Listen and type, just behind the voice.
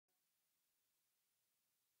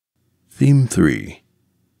Theme 3.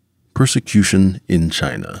 Persecution in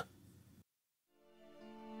China.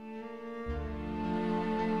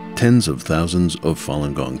 Tens of thousands of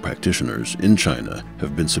Falun Gong practitioners in China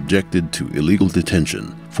have been subjected to illegal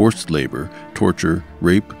detention, forced labor, torture,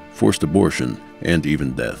 rape, forced abortion, and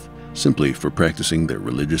even death, simply for practicing their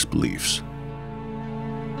religious beliefs.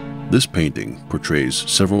 This painting portrays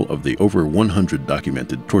several of the over 100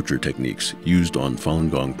 documented torture techniques used on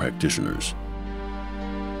Falun Gong practitioners.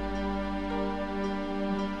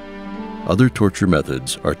 Other torture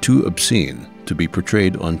methods are too obscene to be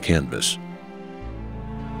portrayed on canvas.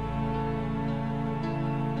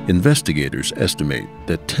 Investigators estimate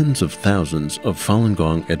that tens of thousands of Falun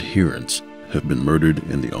Gong adherents have been murdered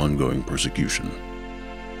in the ongoing persecution.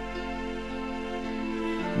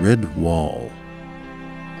 Red Wall.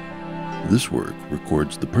 This work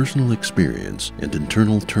records the personal experience and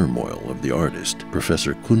internal turmoil of the artist,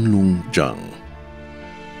 Professor Kunlun Zhang.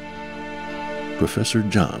 Professor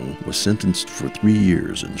Zhang was sentenced for 3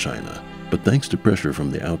 years in China, but thanks to pressure from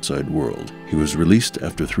the outside world, he was released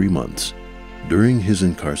after 3 months. During his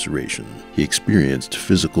incarceration, he experienced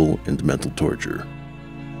physical and mental torture.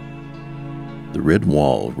 The Red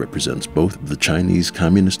Wall represents both the Chinese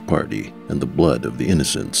Communist Party and the blood of the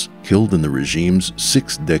innocents killed in the regime's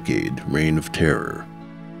 6-decade reign of terror.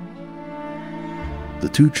 The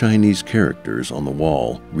 2 Chinese characters on the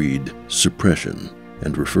wall read "suppression"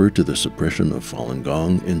 and refer to the suppression of Falun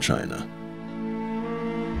Gong in China.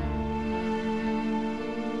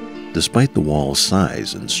 Despite the wall's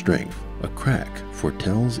size and strength, a crack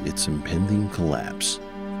foretells its impending collapse.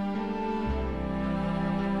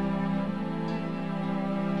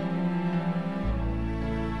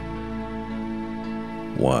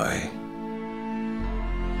 Why?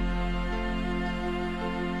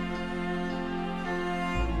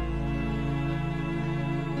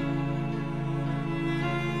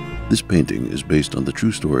 This painting is based on the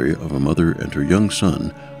true story of a mother and her young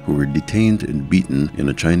son who were detained and beaten in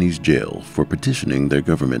a Chinese jail for petitioning their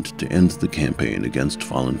government to end the campaign against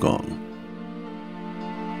Falun Gong.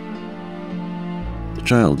 The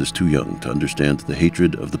child is too young to understand the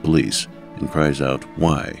hatred of the police and cries out,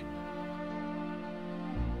 "Why?"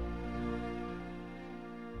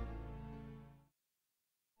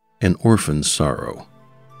 An orphan's sorrow.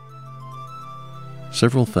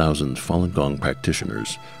 Several thousand Falun Gong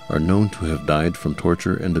practitioners are known to have died from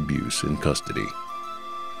torture and abuse in custody.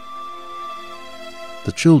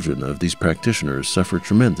 The children of these practitioners suffer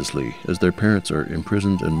tremendously as their parents are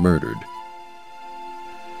imprisoned and murdered.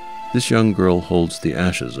 This young girl holds the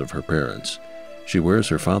ashes of her parents. She wears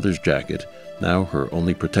her father's jacket, now her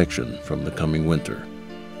only protection from the coming winter.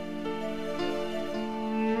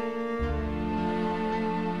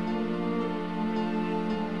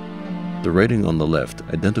 The writing on the left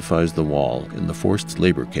identifies the wall in the forced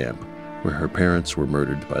labor camp where her parents were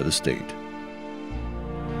murdered by the state.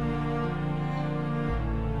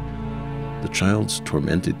 The child's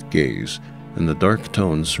tormented gaze and the dark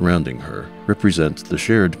tones surrounding her represent the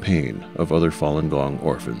shared pain of other Falun Gong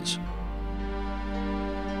orphans.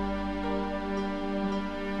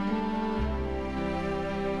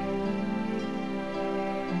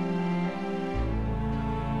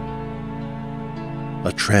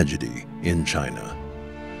 A tragedy in China.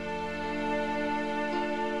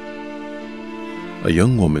 A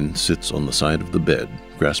young woman sits on the side of the bed,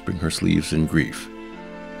 grasping her sleeves in grief.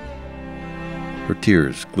 Her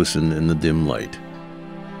tears glisten in the dim light.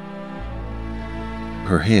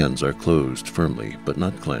 Her hands are closed firmly but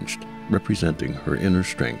not clenched, representing her inner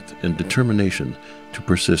strength and determination to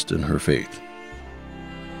persist in her faith.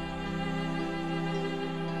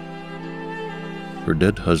 Her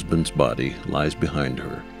dead husband's body lies behind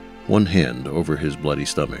her, one hand over his bloody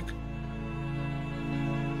stomach.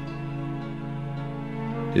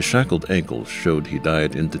 His shackled ankles showed he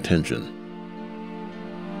died in detention.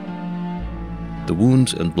 The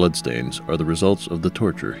wounds and bloodstains are the results of the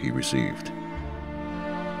torture he received.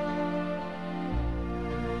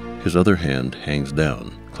 His other hand hangs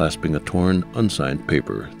down, clasping a torn, unsigned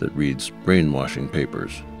paper that reads "Brainwashing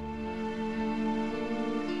Papers."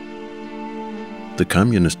 The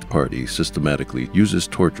Communist Party systematically uses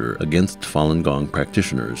torture against Falun Gong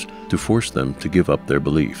practitioners to force them to give up their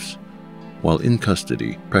beliefs. While in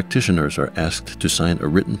custody, practitioners are asked to sign a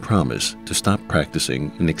written promise to stop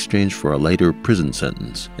practicing in exchange for a lighter prison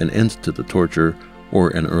sentence, an end to the torture, or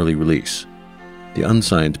an early release. The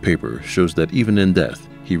unsigned paper shows that even in death,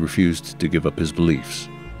 he refused to give up his beliefs.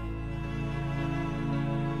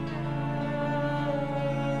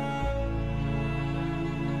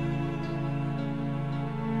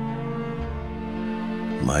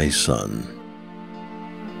 My son.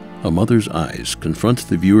 A mother's eyes confront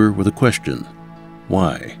the viewer with a question: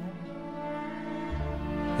 why?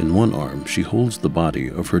 In one arm, she holds the body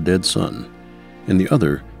of her dead son. In the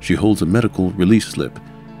other, she holds a medical release slip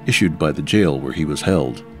issued by the jail where he was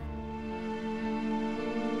held.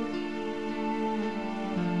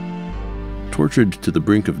 Tortured to the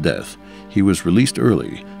brink of death, he was released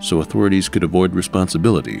early so authorities could avoid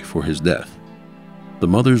responsibility for his death. The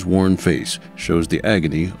mother's worn face shows the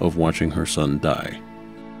agony of watching her son die.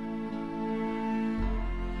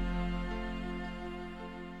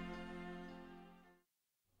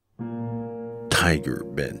 Tiger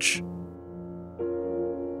bench.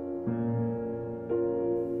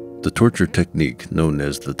 The torture technique known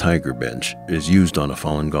as the tiger bench is used on a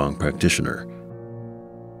Falun Gong practitioner.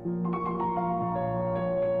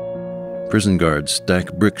 Prison guards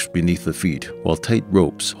stack bricks beneath the feet while tight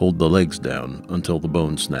ropes hold the legs down until the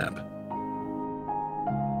bones snap.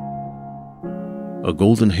 A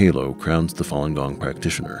golden halo crowns the Falun Gong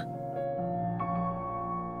practitioner.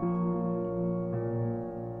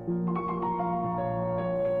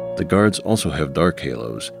 The guards also have dark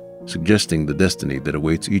halos, suggesting the destiny that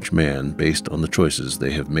awaits each man based on the choices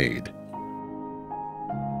they have made.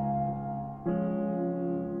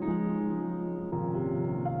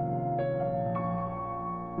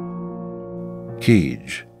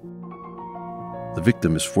 Cage. The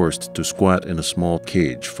victim is forced to squat in a small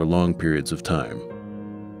cage for long periods of time.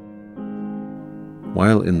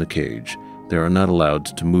 While in the cage, they are not allowed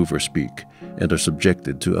to move or speak and are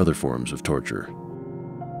subjected to other forms of torture.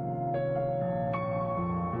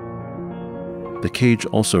 The cage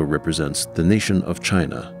also represents the nation of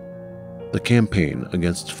China. The campaign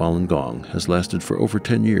against Falun Gong has lasted for over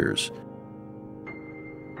 10 years.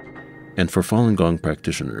 And for Falun Gong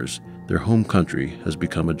practitioners, their home country has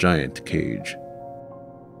become a giant cage.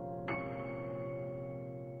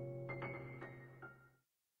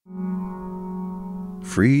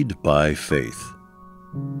 Freed by faith.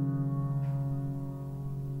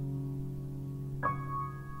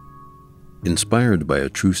 Inspired by a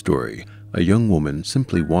true story, a young woman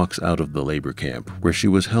simply walks out of the labor camp where she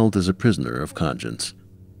was held as a prisoner of conscience.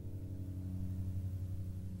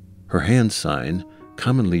 Her hand sign,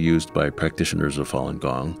 commonly used by practitioners of Falun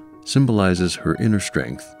Gong, symbolizes her inner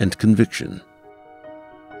strength and conviction.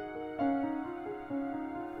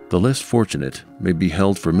 The less fortunate may be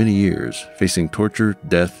held for many years, facing torture,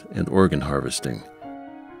 death, and organ harvesting.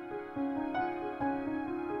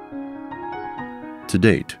 To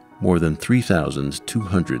date, more than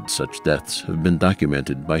 3,200 such deaths have been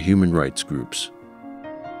documented by human rights groups.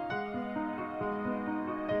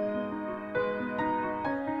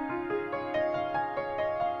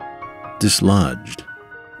 Dislodged.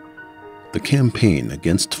 The campaign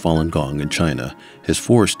against Falun Gong in China has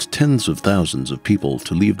forced tens of thousands of people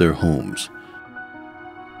to leave their homes.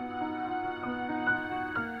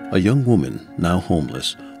 A young woman, now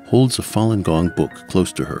homeless, holds a Falun Gong book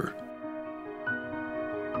close to her.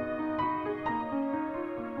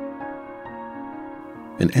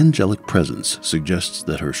 An angelic presence suggests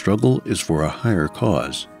that her struggle is for a higher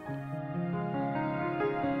cause.